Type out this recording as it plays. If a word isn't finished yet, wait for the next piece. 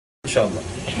inshallah?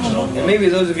 And maybe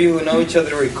those of you who know each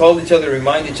other, or call each other,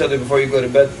 remind each other before you go to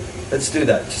bed, let's do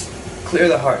that. Just clear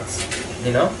the hearts,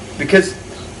 because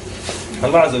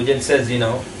Allah Azza wa Jalla says, in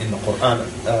the Quran,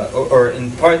 or in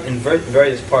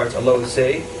various parts, Allah will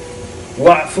say,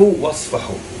 wa'fu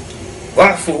wasfahu.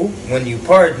 Wa'fu, when you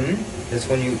pardon, is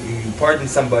when you pardon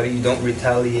somebody, you don't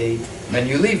retaliate, and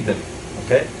you leave them.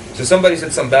 Okay? So somebody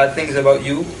said some bad things about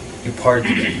you, you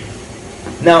pardon them.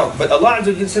 Now, but Allah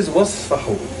Azza wa Jalla says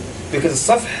wasfahu, because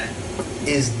safh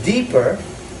is deeper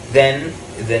than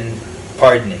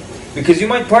pardoning. Because you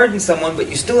might pardon someone, but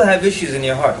you still have issues in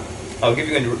your heart. I'll give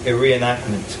you a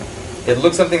reenactment. It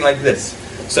looks something like this.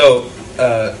 So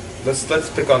let's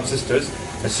pick on sisters.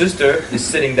 A sister is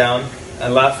sitting down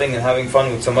and laughing and having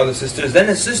fun with some other sisters. Then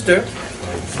a sister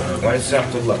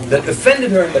that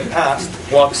offended her in the past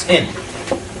walks in.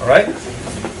 Alright?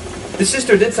 The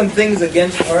sister did some things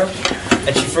against her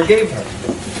and she forgave her.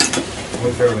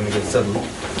 Wait for everyone to get settled.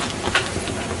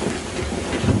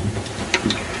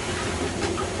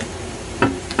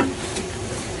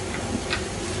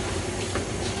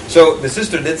 So the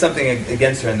sister did something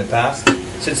against her in the past,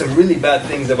 said some really bad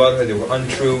things about her that were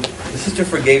untrue. The sister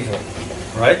forgave her,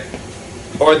 right?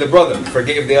 Or the brother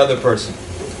forgave the other person.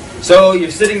 So you're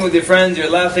sitting with your friends, you're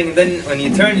laughing, and then when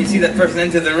you turn, you see that person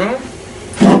enter the room.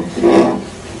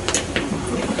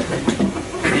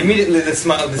 Immediately the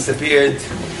smile disappeared,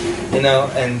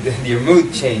 and your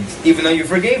mood changed. Even though you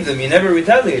forgave them, you never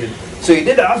retaliated. So you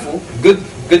did afu,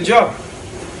 good job.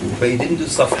 But you didn't do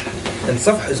safh. And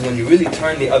safh is when you really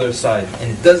turn the other side,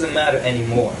 and it doesn't matter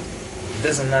anymore. It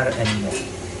doesn't matter anymore.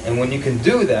 And when you can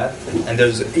do that, and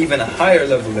there's even a higher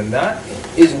level than that,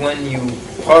 is when you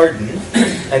pardon,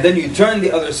 and then you turn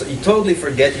the other side, you totally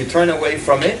forget, you turn away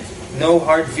from it, no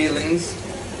hard feelings,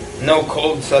 no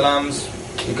cold salams,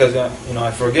 because I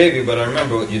forgave you, but I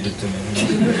remember what you did to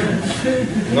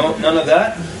me. No, none of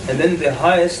that. And then the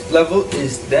highest level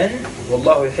is then,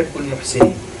 Wallahu yuhibbul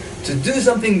muhsinin, to do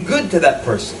something good to that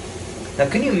person. Now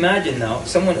can you imagine now,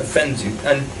 someone offends you,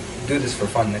 and do this for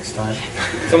fun next time.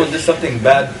 Someone does something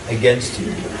bad against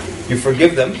you. You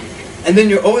forgive them, and then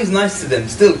you're always nice to them.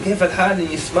 Still, kayf al-hal, and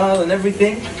you smile and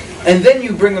everything. And then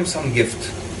you bring them some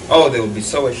gift. Oh, they will be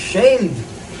so ashamed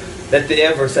that they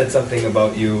ever said something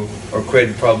about you or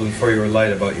created problems for you or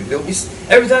lied about you. They'll be,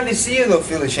 every time they see you, they'll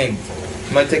feel ashamed.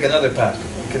 You might take another path.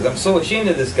 Because I'm so ashamed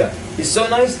of this guy. He's so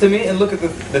nice to me, and look at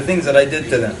the things that I did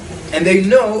to them. And they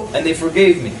know, and they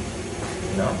forgave me.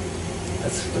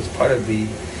 That's part of the...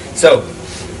 So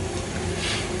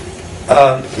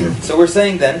we're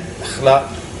saying then, akhlaq,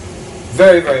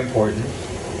 very, very important.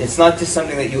 It's not just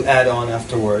something that you add on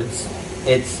afterwards.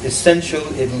 It's essential.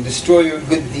 It will destroy your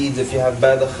good deeds if you have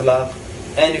bad akhlaq.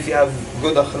 And if you have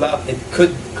good akhlaq, it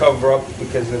could cover up,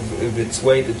 because of its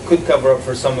weight, it could cover up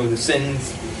for some of the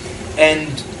sins.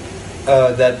 And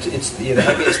that it's the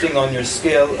heaviest thing on your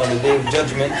scale on the Day of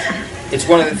Judgment. It's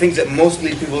one of the things that most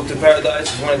lead people to paradise.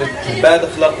 It's one of the bad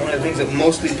akhlaq, one of the things that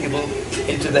most lead people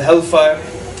into the hellfire.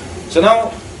 So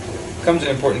now comes an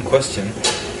important question.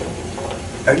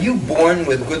 Are you born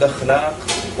with good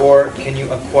akhlaq, or can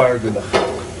you acquire good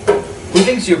akhlaq? Who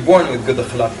thinks you're born with good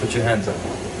akhlaq? Put your hands up.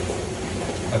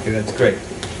 Okay, that's great.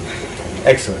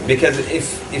 Excellent. Because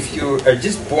if you are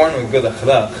just born with good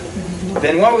akhlaq,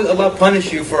 then why would Allah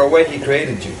punish you for a way He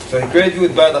created you? So He created you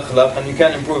with bad akhlaq, and you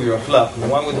can't improve your akhlaq. Then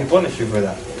why would He punish you for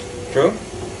that? True?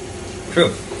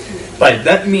 True. Right,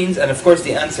 that means, and of course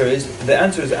the answer is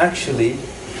actually,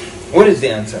 what is the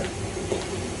answer?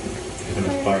 You can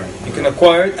acquire it. You can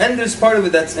acquire it, and there's part of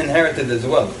it that's inherited as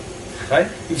well. Right?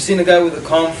 You've seen a guy with a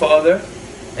calm father,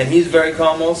 and he's very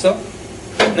calm also?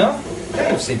 No?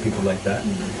 Yeah, you've seen people like that.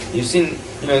 You've seen,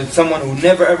 someone who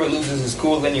never ever loses his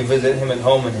cool, then you visit him at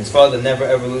home and his father never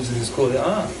ever loses his cool.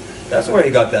 That's where he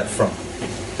got that from.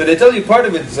 So they tell you part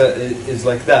of it is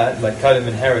like that, like kind of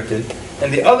inherited,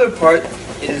 and the other part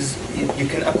is you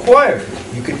can acquire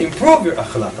it. You can improve your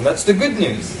akhlaq, and that's the good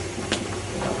news.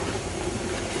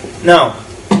 Now,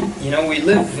 we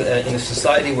live in a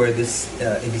society where this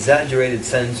exaggerated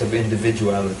sense of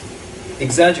individuality.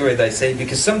 Exaggerate, I say,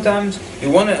 because sometimes you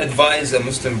want to advise a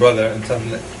Muslim brother and tell him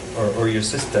that, or your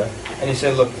sister, and you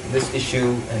say, look, this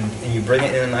issue, and you bring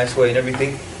it in a nice way and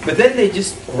everything, but then they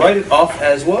just write it off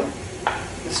as, what?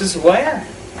 This is who I am.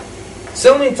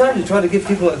 So many times you try to give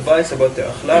people advice about their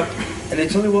akhlaq, and they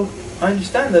tell you, well, I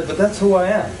understand that, but that's who I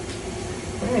am.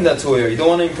 What do you mean that's who you are? You don't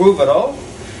want to improve at all?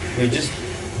 You're just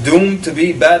doomed to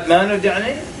be bad-mannered,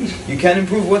 You can't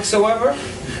improve whatsoever?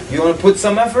 You want to put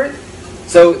some effort?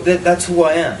 So that's who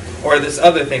I am. Or this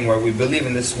other thing where we believe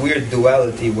in this weird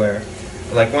duality where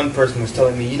Like one person was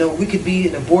telling me, you know, we could be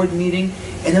in a board meeting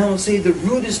and I will say the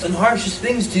rudest and harshest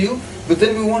things to you, but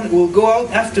then we'll go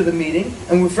out after the meeting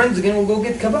and we're friends again, we'll go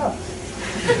get kebab.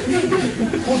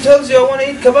 Who tells you I want to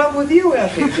eat kebab with you,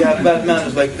 Akhi, if you have bad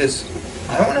manners like this?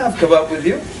 I don't want to have kebab with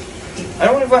you. I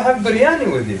don't want to have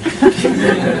biryani with you.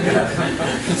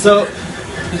 So,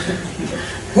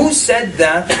 who said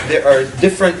that there are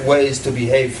different ways to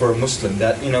behave for a Muslim?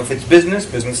 That, you know, if it's business,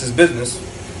 business is business.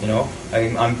 You know,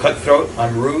 I'm cutthroat,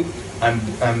 I'm rude, I'm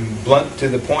blunt to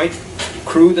the point,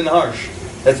 crude and harsh.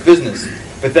 That's business.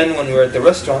 But then when we're at the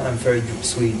restaurant, I'm very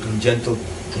sweet and gentle.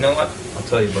 You know what? I'll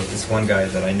tell you about this one guy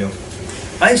that I knew.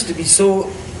 I used to be so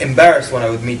embarrassed when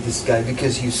I would meet this guy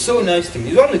because he was so nice to me.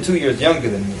 He was only 2 years younger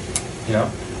than me, you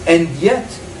know. And yet,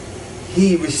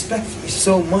 he respected me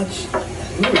so much.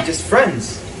 We were just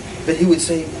friends. But he would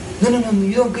say, no,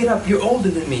 you don't get up, you're older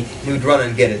than me. And he would run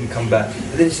and get it and come back.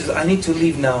 And then he says, I need to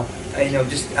leave now. I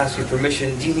just ask your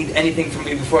permission. Do you need anything from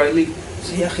me before I leave? I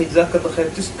say, Ya akhi, jazakallah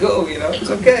khair, just go, you know, it's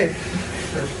okay.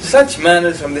 Such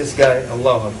manners from this guy,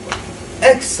 Allahu Akbar.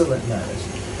 Excellent manners.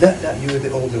 La, you're the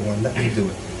older one, let me do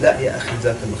it. La, ya akhi,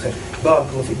 jazakallah khair.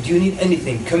 Barakallah fik. Do you need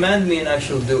anything? Command me and I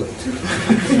shall do it.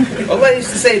 Allah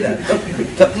used to say that.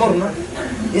 Ta'murna.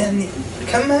 Yani,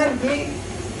 command me.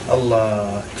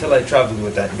 Allah, till I traveled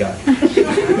with that guy.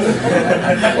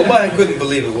 Wallahi, I couldn't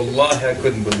believe it. Wallahi, I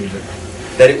couldn't believe it.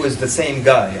 That it was the same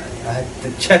guy. I had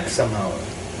to check somehow.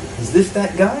 Is this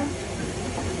that guy?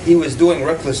 He was doing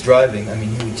reckless driving. I mean,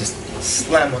 he would just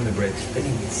slam on the brakes, then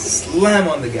he would slam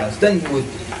on the gas. Then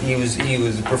he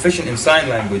was proficient in sign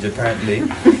language apparently.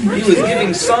 He was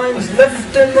giving signs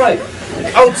left and right,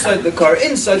 outside the car,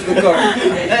 inside the car,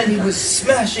 and he was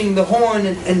smashing the horn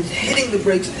and hitting the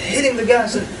brakes and hitting the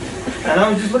gas. And I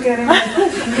was just looking at him like,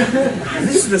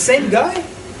 this is the same guy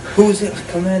who said,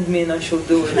 command me and I shall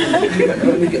do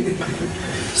it.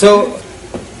 So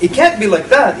it can't be like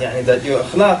that, yani, that your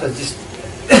akhlaq is just,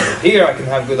 here I can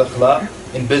have good akhlaq,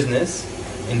 in business,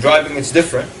 in driving it's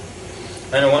different.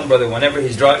 I know one brother, whenever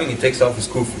he's driving, he takes off his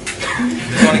kufi.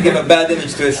 He doesn't want to give a bad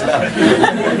image to Islam.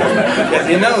 Because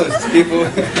he knows people,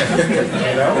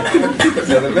 you know.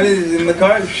 So the minute he's in the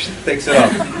car, takes it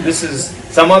off. This is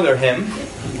some other hymn.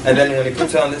 And then when he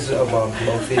puts on this,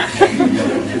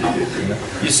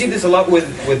 you see this a lot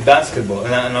with basketball.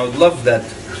 And I would love that,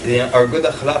 you know, our good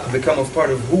akhlaq become a part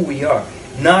of who we are.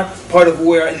 Not part of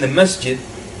who we are in the masjid.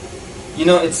 You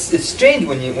know, it's strange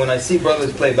when I see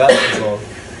brothers play basketball,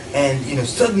 and you know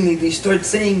suddenly they start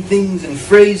saying things and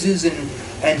phrases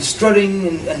and strutting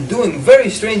and doing very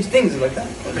strange things like that.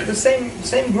 The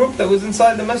same group that was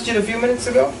inside the masjid a few minutes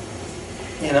ago.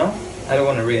 You know, I don't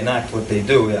want to reenact what they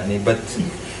do, yani, but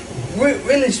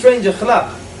really strange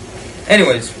akhlaq.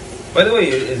 Anyways, by the way,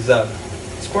 is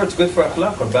sports good for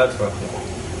akhlaq or bad for akhlaq?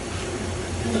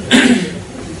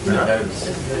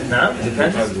 No?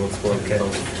 Depends. What sport? Okay.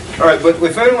 Alright, but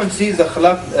if everyone sees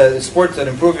akhlaq, sports that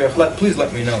improve your akhlaq, please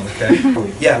let me know, okay?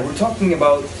 Yeah, we're talking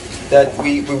about that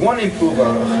we want to improve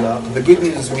our akhlaq. The good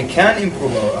news is we can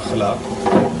improve our akhlaq.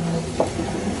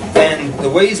 And the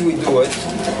ways we do it,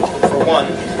 for one,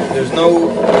 there's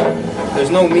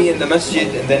no me in the masjid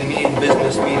and then me in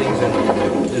business meetings, and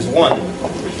there's one.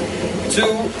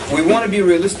 Two, we want to be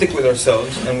realistic with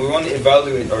ourselves and we want to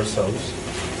evaluate ourselves.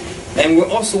 And we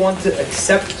also want to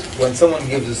accept when someone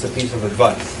gives us a piece of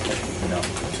advice, you know.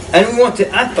 And we want to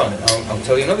act on it. I'll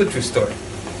tell you another true story.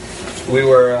 We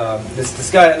were, this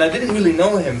guy, and I didn't really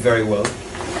know him very well,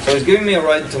 so he was giving me a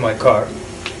ride to my car,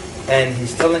 and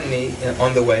he's telling me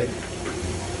on the way,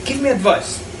 give me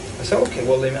advice. I said, okay,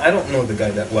 well, I don't know the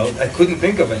guy that well. I couldn't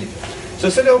think of anything. So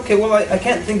I said, okay, well, I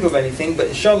can't think of anything, but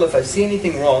inshallah, if I see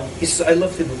anything wrong, he says, I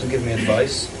love people to give me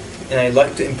advice, and I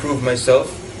like to improve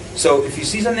myself. So if you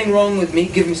see something wrong with me,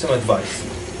 give me some advice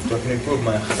so I can improve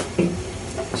my akhlaq.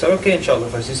 I said, okay, inshallah,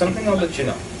 if I see something, I'll let you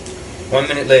know. 1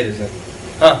 minute later, he said,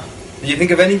 did you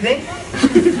think of anything?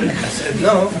 I said,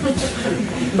 no.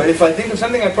 But if I think of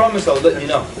something, I promise I'll let you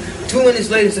know. 2 minutes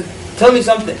later, he said, tell me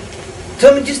something.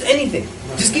 Tell me just anything.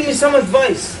 Just give me some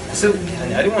advice. I said,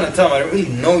 I didn't want to tell him, I don't really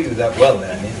know you that well,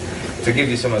 to give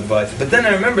you some advice. But then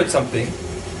I remembered something.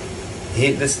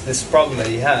 This problem that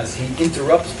he has, he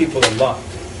interrupts people a lot.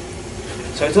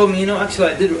 So I told him, actually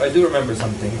I do remember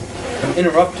something. I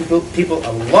interrupt people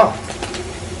a lot.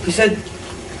 He said,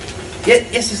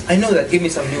 yes, I know that. Give me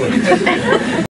some new one.